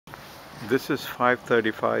This is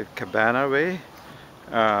 535 Cabana Way.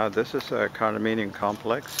 This is a condominium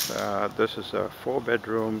complex. This is a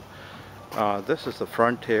 4-bedroom. This is the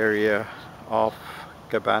front area of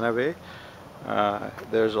Cabana Way.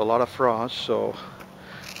 There's a lot of frost, so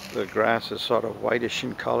the grass is sort of whitish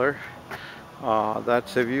in color.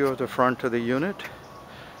 That's a view of the front of the unit.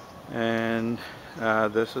 And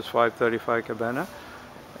this is 535 Cabana,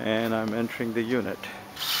 and I'm entering the unit.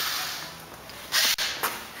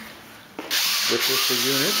 This is the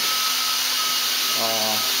unit.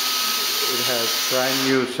 It has brand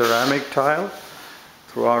new ceramic tile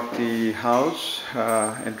throughout the house.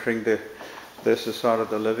 This is sort of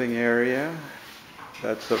the living area.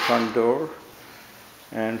 That's the front door.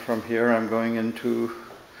 And from here I'm going into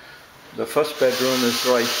the first bedroom is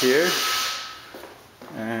right here.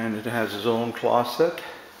 And it has its own closet.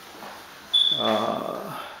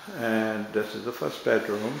 And this is the first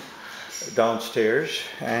bedroom downstairs,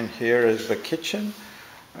 and here is the kitchen,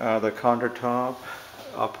 the countertop,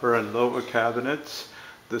 upper and lower cabinets,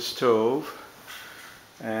 the stove,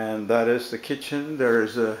 and that is the kitchen. There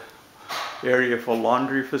is a area for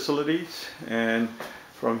laundry facilities, and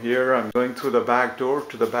from here I'm going through the back door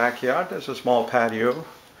to the backyard. There's a small patio.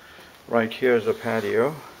 Right here is a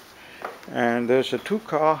patio, and there's a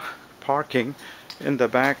 2-car parking in the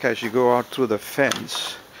back as you go out through the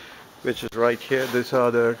fence, which is right here. These are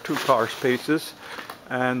the 2-car spaces,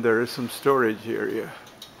 and there is some storage area.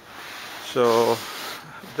 So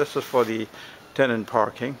this is for the tenant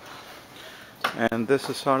parking, and this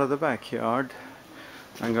is sort of the backyard.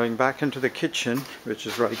 I'm going back into the kitchen, which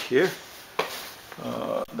is right here.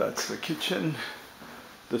 That's the kitchen,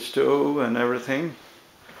 the stove and everything.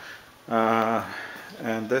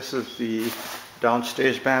 And this is the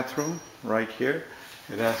downstairs bathroom right here.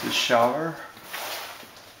 It has a shower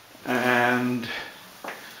and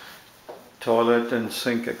toilet and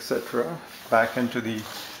sink, etc. Back into the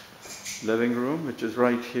living room, which is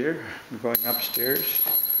right here. I'm going upstairs.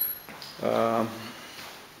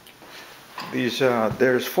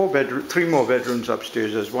 There's 3 more bedrooms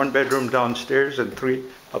upstairs. There's 1 bedroom downstairs and 3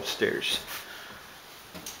 upstairs.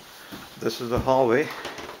 This is the hallway,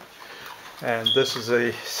 and this is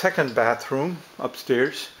a 2nd bathroom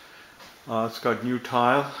upstairs. It's got new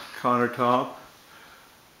tile, countertop,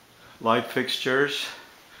 light fixtures,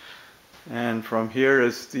 and from here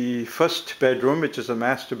is the first bedroom, which is a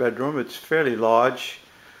master bedroom. It's fairly large,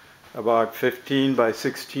 about 15 by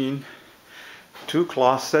 16. 2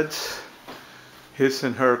 closets, his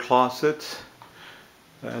and her closets.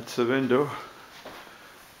 That's a window.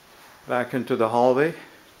 Back into the hallway.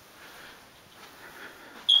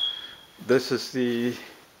 This is the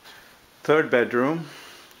 3rd bedroom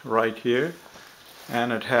right here,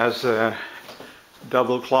 and it has a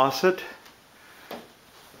double closet.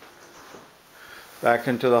 Back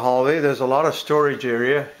into the hallway. There's a lot of storage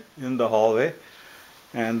area in the hallway,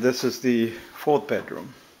 and this is the 4th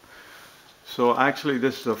bedroom. So actually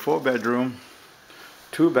this is a 4-bedroom,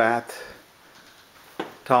 2-bath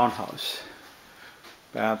townhouse.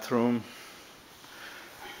 Bathroom,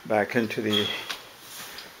 back into the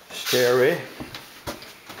stairway,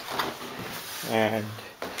 and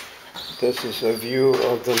this is a view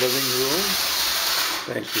of the living room.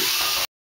 Thank you.